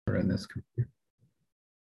sharing this computer.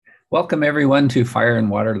 Welcome everyone to Fire and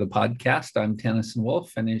Water, the podcast. I'm Tennyson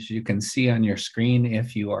Wolf, and as you can see on your screen,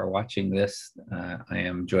 if you are watching this, I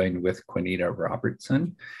am joined with Quinita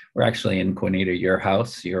Robertson. We're actually in, Quinita, your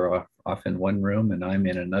house. You're off in one room and I'm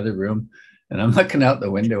in another room, and I'm looking out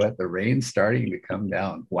the window at the rain starting to come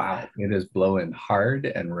down. Wow, it is blowing hard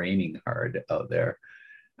and raining hard out there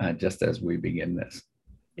just as we begin this.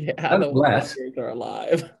 Yeah, the water spirits are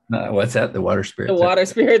alive. What's that? The water spirits. The water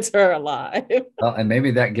spirits are alive. Well, and maybe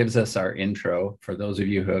that gives us our intro. For those of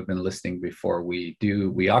you who have been listening before, we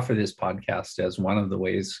offer this podcast as one of the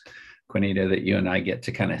ways, Quinita, that you and I get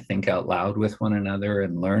to kind of think out loud with one another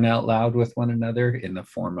and learn out loud with one another in the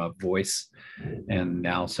form of voice, and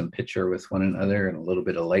now some picture with one another, and a little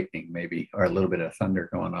bit of lightning maybe, or a little bit of thunder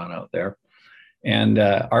going on out there. And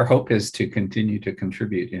our hope is to continue to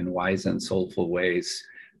contribute in wise and soulful ways,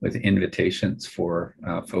 with invitations for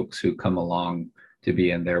folks who come along to be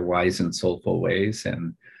in their wise and soulful ways,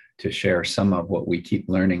 and to share some of what we keep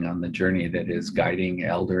learning on the journey that is guiding,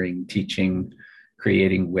 eldering, teaching,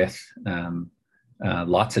 creating with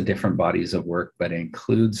lots of different bodies of work, but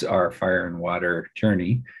includes our fire and water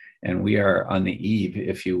journey. And we are on the eve,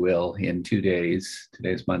 if you will, in 2 days.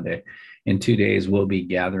 Today's Monday. In 2 days, we'll be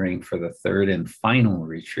gathering for the third and final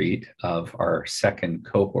retreat of our second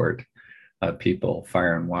cohort people,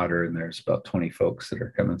 fire and water, and there's about 20 folks that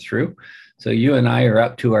are coming through. So you and I are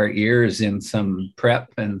up to our ears in some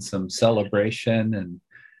prep and some celebration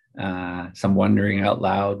and some wondering out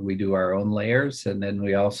loud. We do our own layers, and then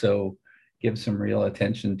we also give some real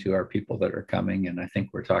attention to our people that are coming. And I think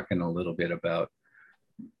we're talking a little bit about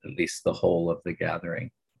at least the whole of the gathering.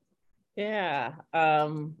 Yeah,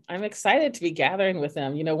 I'm excited to be gathering with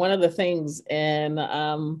them. You know, one of the things in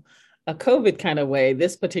a COVID kind of way,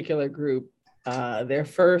 this particular group, their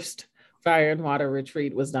first fire and water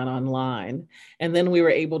retreat was done online. And then we were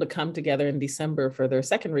able to come together in December for their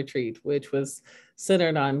second retreat, which was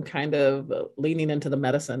centered on kind of leaning into the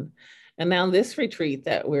medicine. And now this retreat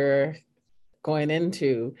that we're going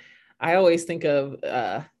into, I always think of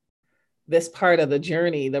this part of the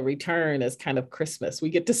journey, the return, as kind of Christmas. We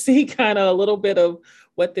get to see kind of a little bit of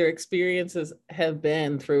what their experiences have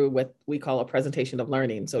been through what we call a presentation of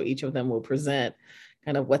learning. So each of them will present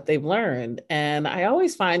kind of what they've learned. And I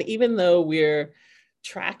always find, even though we're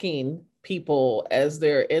tracking people as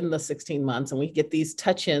they're in the 16 months and we get these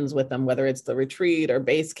touch-ins with them, whether it's the retreat or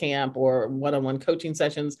base camp or one-on-one coaching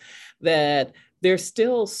sessions, that there's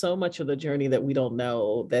still so much of the journey that we don't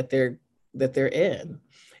know that they're in.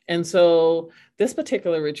 And so this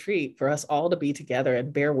particular retreat, for us all to be together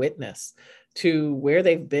and bear witness to where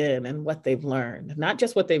they've been and what they've learned, not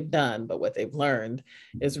just what they've done, but what they've learned,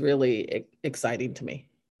 is really exciting to me.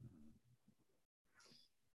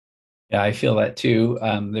 Yeah, I feel that too.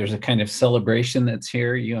 There's a kind of celebration that's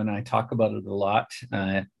here. You and I talk about it a lot.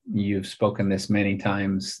 You've spoken this many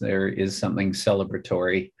times. There is something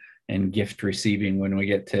celebratory and gift receiving when we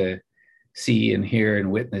get to see and hear and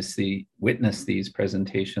witness these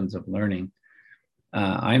presentations of learning.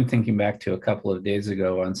 I'm thinking back to a couple of days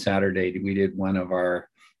ago on Saturday. We did one of our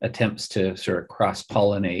attempts to sort of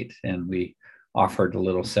cross-pollinate, and we offered a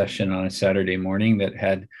little session on a Saturday morning that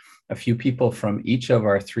had a few people from each of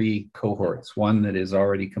our 3 cohorts, one that is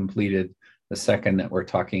already completed, the second that we're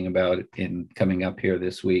talking about in coming up here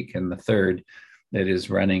this week, and the third that is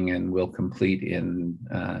running and will complete in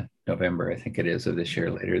November, I think it is, of this year,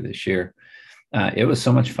 later this year. It was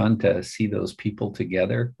so much fun to see those people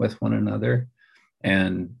together with one another.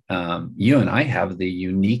 And you and I have the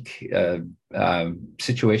unique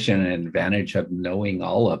situation and advantage of knowing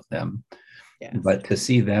all of them. Yes. But to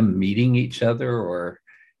see them meeting each other, or,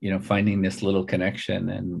 you know, finding this little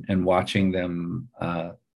connection and watching them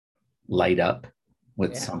light up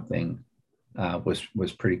with something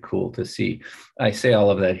was pretty cool to see. I say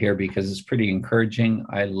all of that here because it's pretty encouraging.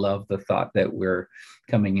 I love the thought that we're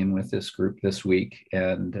coming in with this group this week,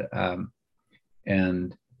 and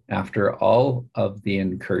after all of the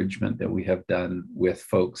encouragement that we have done with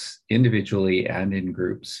folks individually and in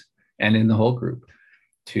groups and in the whole group,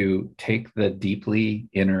 to take the deeply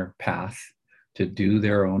inner path, to do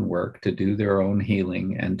their own work, to do their own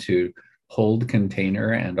healing, and to hold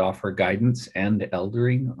container and offer guidance and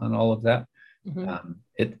eldering on all of that. Mm-hmm.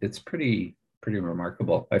 It's pretty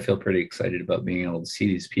remarkable. I feel pretty excited about being able to see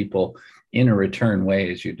these people in a return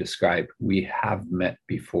way, as you described. We have met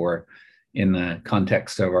before in the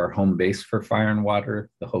context of our home base for fire and water,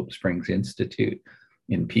 the Hope Springs Institute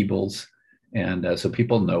in Peebles. And so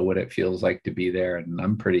people know what it feels like to be there. And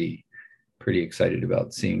I'm pretty excited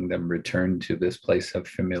about seeing them return to this place of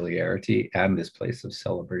familiarity and this place of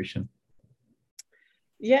celebration.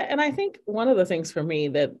 Yeah, and I think one of the things for me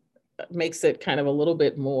that makes it kind of a little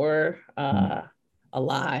bit more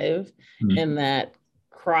alive in that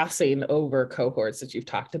crossing over cohorts that you've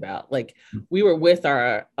talked about. Like we were with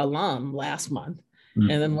our alum last month, and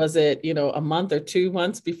then was it, a month or 2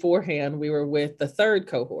 months beforehand, we were with the third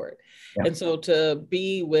cohort. Yeah. And so to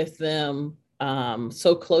be with them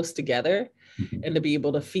so close together and to be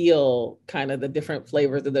able to feel kind of the different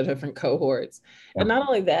flavors of the different cohorts. Yeah. And not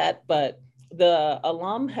only that, but the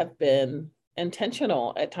alum have been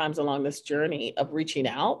intentional at times along this journey of reaching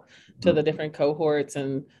out to the different cohorts,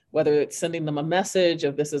 and whether it's sending them a message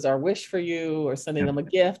of this is our wish for you, or sending them a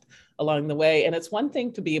gift along the way. And it's one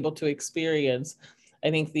thing to be able to experience,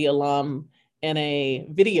 I think, the alum in a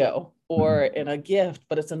video or in a gift,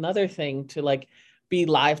 but it's another thing to like be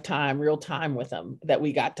live time, real time with them, that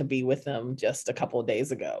we got to be with them just a couple of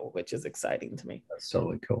days ago, which is exciting to me. That's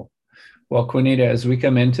totally cool. Well, Juanita, as we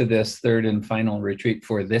come into this third and final retreat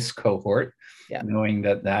for this cohort, knowing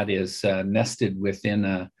that that is nested within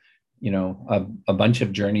a bunch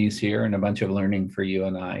of journeys here and a bunch of learning for you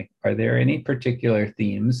and I, are there any particular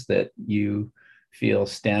themes that you feel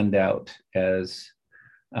stand out as,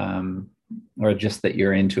 or just that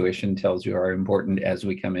your intuition tells you are important as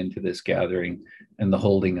we come into this gathering and the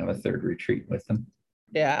holding of a third retreat with them?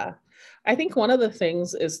 Yeah, I think one of the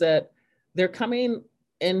things is that they're coming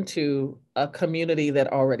into a community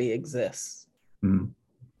that already exists.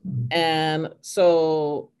 And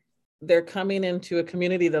so they're coming into a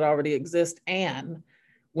community that already exists. And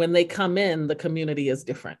when they come in, the community is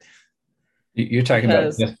different. You're talking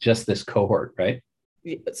about just this cohort, right?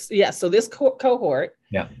 Yeah. So this cohort,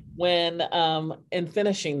 when in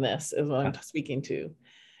finishing this is what I'm speaking to,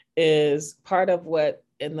 is part of what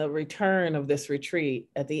in the return of this retreat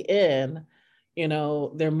at the end,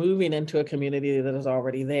 they're moving into a community that is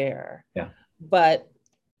already there. Yeah. But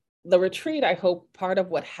the retreat, I hope part of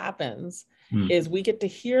what happens is we get to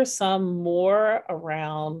hear some more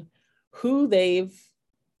around who they've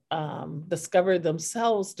discovered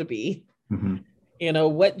themselves to be,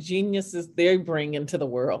 what geniuses they bring into the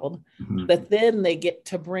world, that then they get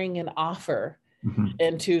to bring and offer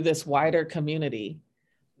into this wider community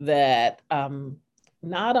that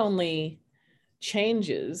not only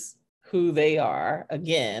changes who they are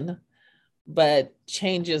again, but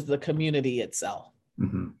changes the community itself.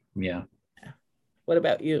 Yeah. What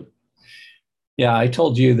about you? Yeah, I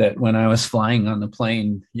told you that when I was flying on the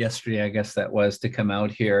plane yesterday, I guess that was to come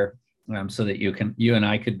out here so that you and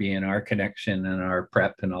I could be in our connection and our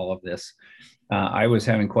prep and all of this. I was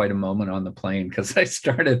having quite a moment on the plane because I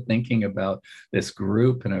started thinking about this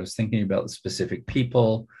group, and I was thinking about specific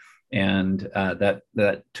people, and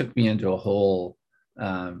that took me into a whole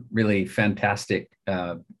really fantastic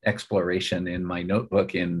exploration in my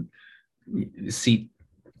notebook in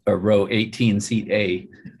row 18, seat A,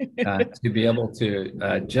 to be able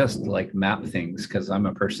to just like map things, because I'm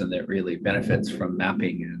a person that really benefits from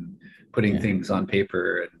mapping and putting things on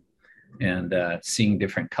paper and seeing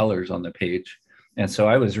different colors on the page. And so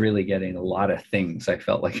I was really getting a lot of things. I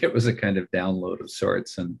felt like it was a kind of download of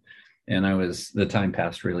sorts, and the time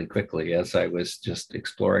passed really quickly as I was just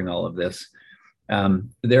exploring all of this.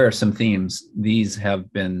 There are some themes. These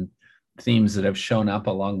have been themes that have shown up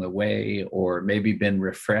along the way, or maybe been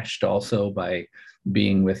refreshed also by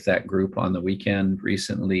being with that group on the weekend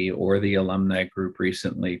recently, or the alumni group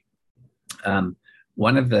recently.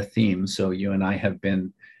 One of the themes, so you and I have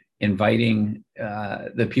been inviting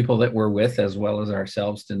the people that we're with, as well as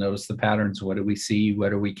ourselves, to notice the patterns. What do we see?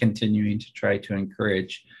 What are we continuing to try to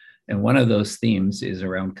encourage? And one of those themes is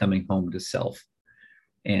around coming home to self.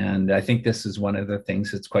 And I think this is one of the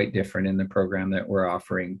things that's quite different in the program that we're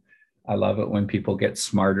offering. I love it when people get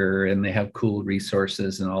smarter and they have cool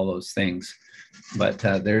resources and all those things. But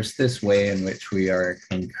there's this way in which we are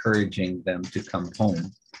encouraging them to come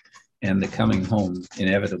home. And the coming home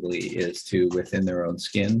inevitably is to within their own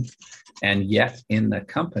skin, and yet in the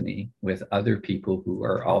company with other people who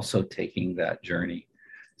are also taking that journey.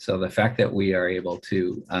 So the fact that we are able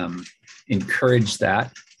to encourage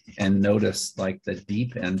that and notice like the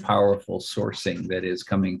deep and powerful sourcing that is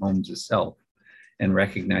coming home to self, and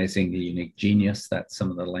recognizing the unique genius, that's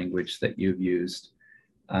some of the language that you've used,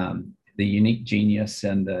 the unique genius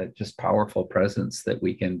and the just powerful presence that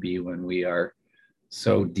we can be when we are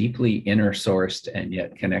so deeply inner sourced and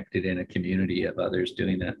yet connected in a community of others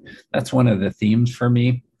doing that. That's one of the themes for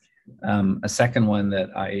me. A second one that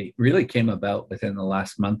I really came about within the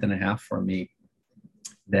last month and a half for me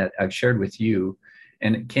that I've shared with you,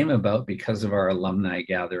 and it came about because of our alumni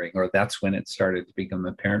gathering, or that's when it started to become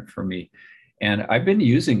apparent for me. And I've been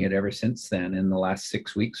using it ever since then in the last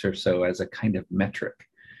 6 weeks or so as a kind of metric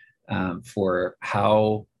for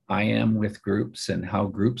how I am with groups and how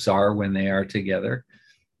groups are when they are together.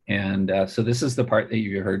 And so this is the part that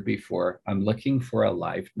you heard before. I'm looking for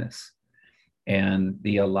aliveness. And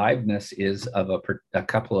the aliveness is of a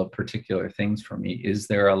couple of particular things for me. Is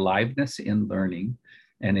there aliveness in learning?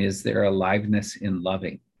 And is there aliveness in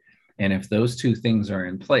loving? And if those two things are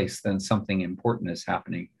in place, then something important is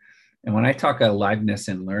happening. And when I talk aliveness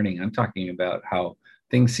in learning, I'm talking about how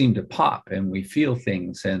things seem to pop and we feel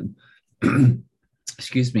things. And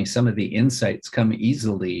excuse me, some of the insights come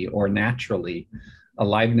easily or naturally.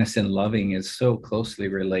 Aliveness in loving is so closely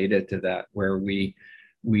related to that, where we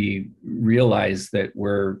realize that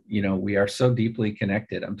we are so deeply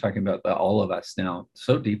connected. I'm talking about all of us now,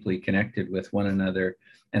 so deeply connected with one another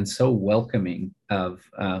and so welcoming of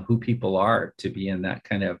who people are, to be in that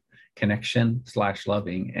kind of connection /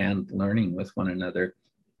 loving and learning with one another.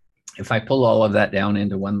 If I pull all of that down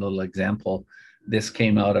into one little example, this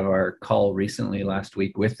came out of our call recently last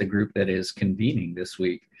week with the group that is convening this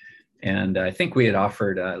week. And I think we had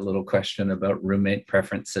offered a little question about roommate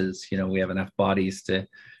preferences. We have enough bodies to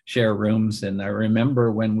share rooms. And I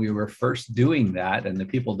remember when we were first doing that and the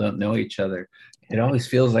people don't know each other, it always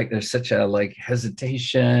feels like there's such a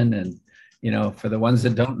hesitation. And, for the ones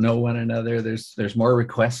that don't know one another, there's more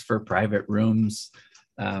requests for private rooms,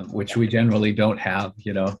 which we generally don't have.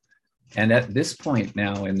 And at this point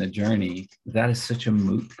now in the journey, that is such a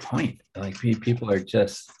moot point. Like people are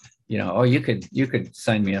just, oh, you could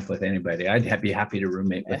sign me up with anybody. I'd be happy to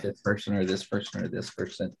roommate with this person or this person or this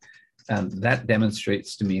person. That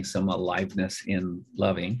demonstrates to me some aliveness in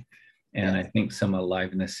loving, and I think some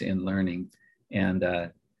aliveness in learning. And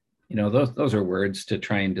those are words to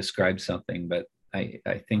try and describe something, but I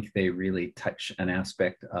think they really touch an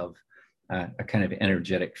aspect of a kind of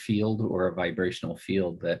energetic field or a vibrational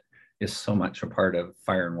field that is so much a part of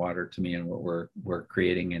fire and water to me, and what we're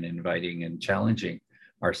creating and inviting and challenging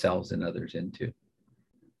ourselves and others into.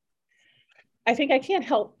 I think I can't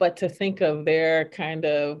help but to think of their kind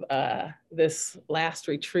of this last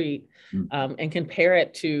retreat and compare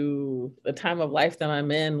it to the time of life that I'm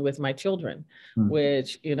in with my children,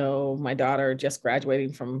 which, my daughter just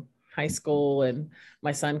graduating from high school and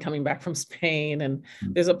my son coming back from Spain. And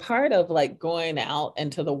there's a part of going out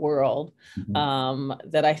into the world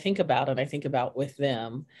that I think about, and I think about with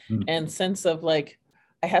them, and sense of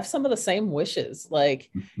I have some of the same wishes.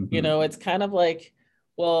 It's kind of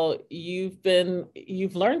well,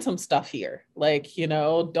 you've learned some stuff here.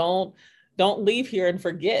 Don't leave here and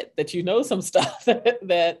forget that some stuff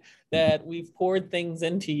that we've poured things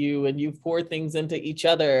into you, and you've poured things into each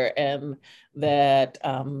other, and that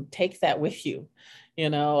take that with you.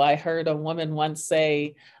 I heard a woman once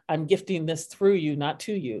say, I'm gifting this through you, not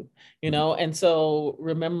to you, and so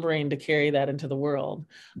remembering to carry that into the world,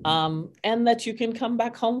 and that you can come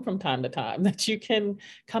back home from time to time, that you can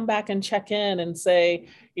come back and check in and say,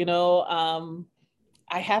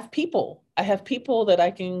 I have people that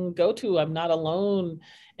I can go to. I'm not alone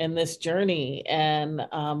in this journey, and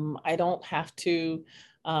I don't have to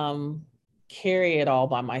carry it all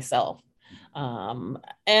by myself. And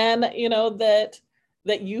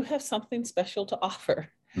that you have something special to offer,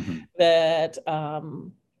 that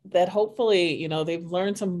hopefully, they've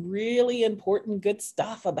learned some really important good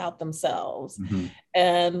stuff about themselves,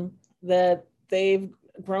 and that they've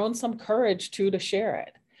grown some courage to share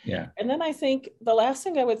it. Yeah. And then I think the last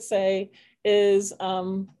thing I would say is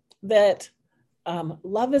that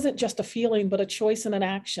love isn't just a feeling, but a choice and an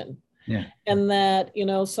action. Yeah. And that,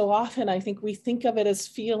 so often I think we think of it as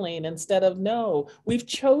feeling instead of, no, we've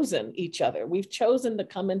chosen each other. We've chosen to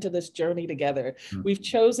come into this journey together. We've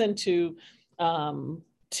chosen to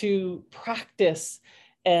practice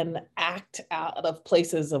and act out of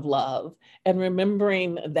places of love, and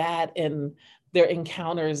remembering that in their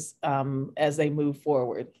encounters as they move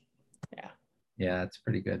forward. Yeah, that's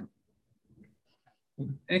pretty good.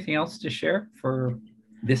 Anything else to share for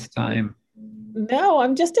this time? No,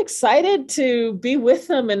 I'm just excited to be with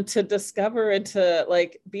them and to discover and to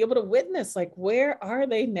be able to witness, where are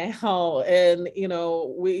they now? And,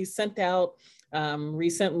 we sent out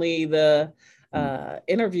recently the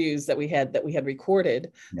interviews that we had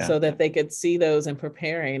recorded, so that they could see those and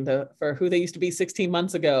preparing for who they used to be 16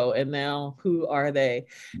 months ago, and now who are they?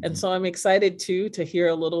 And so I'm excited to hear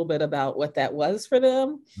a little bit about what that was for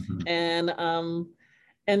them,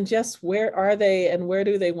 and just where are they and where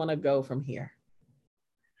do they want to go from here?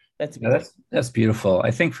 That's beautiful.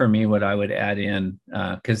 I think for me, what I would add in,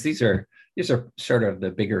 because these are sort of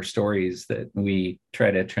the bigger stories that we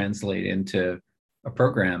try to translate into a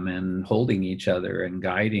program, and holding each other and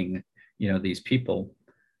guiding, these people.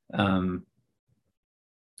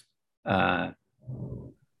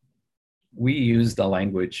 we use the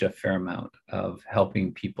language a fair amount of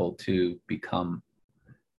helping people to become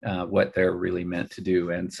what they're really meant to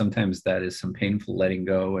do. And sometimes that is some painful letting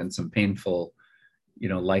go and some painful,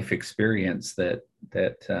 life experience that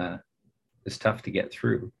is tough to get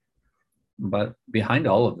through. But behind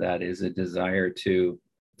all of that is a desire to,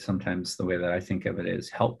 sometimes the way that I think of it is,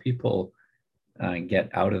 help people get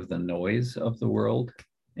out of the noise of the world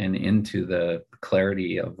and into the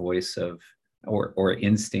clarity of voice of, or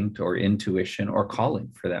instinct or intuition or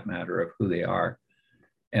calling, for that matter, of who they are.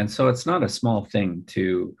 And so it's not a small thing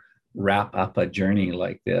to wrap up a journey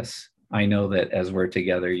like this. I know that as we're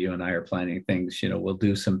together, you and I are planning things, we'll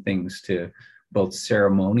do some things to both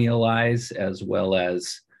ceremonialize as well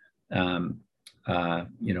as,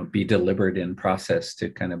 be deliberate in process to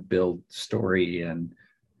kind of build story and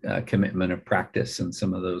commitment of practice and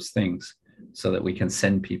some of those things so that we can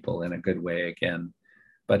send people in a good way again.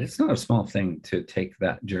 But it's not a small thing to take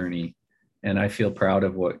that journey. And I feel proud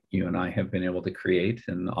of what you and I have been able to create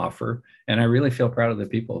and offer. And I really feel proud of the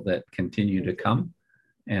people that continue to come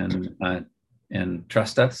and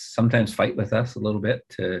trust us, sometimes fight with us a little bit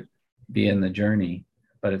to be in the journey.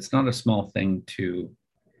 But it's not a small thing to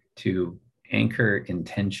anchor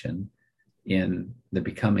intention in the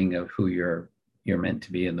becoming of who you're meant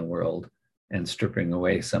to be in the world, and stripping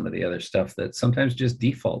away some of the other stuff that sometimes just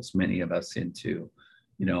defaults many of us into,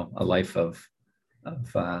 a life of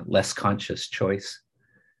less conscious choice.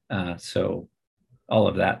 So all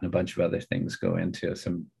of that and a bunch of other things go into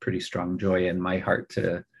some pretty strong joy in my heart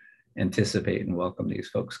to anticipate and welcome these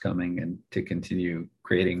folks coming and to continue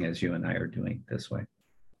creating as you and I are doing this way.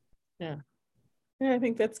 Yeah, I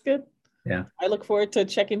think that's good. Yeah. I look forward to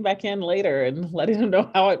checking back in later and letting them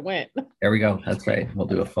know how it went. There we go. That's right. We'll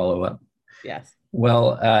do a follow-up. Yes.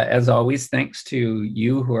 Well, as always, thanks to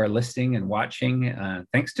you who are listening and watching.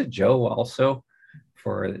 Thanks to Joe also,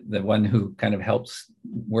 for the one who kind of helps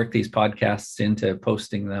work these podcasts into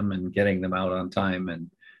posting them and getting them out on time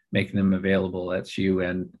and making them available. That's you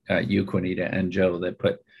and you, Quinita, and Joe, that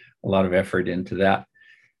put a lot of effort into that.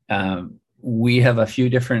 We have a few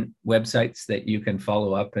different websites that you can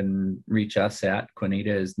follow up and reach us at. Quinita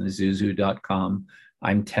is nazuzu.com.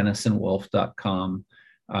 I'm tennysonwolf.com.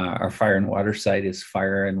 Our Fire and Water site is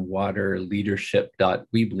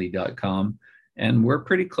fireandwaterleadership.weebly.com. And we're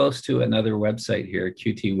pretty close to another website here,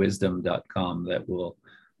 qtwisdom.com, that will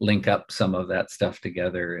link up some of that stuff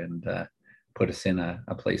together and put us in a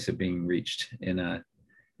place of being reached in a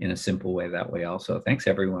simple way that way also. Thanks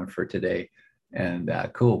everyone for today. And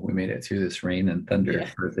cool, we made it through this rain and thunder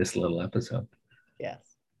for this little episode. Yes.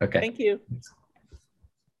 Okay. Thank you.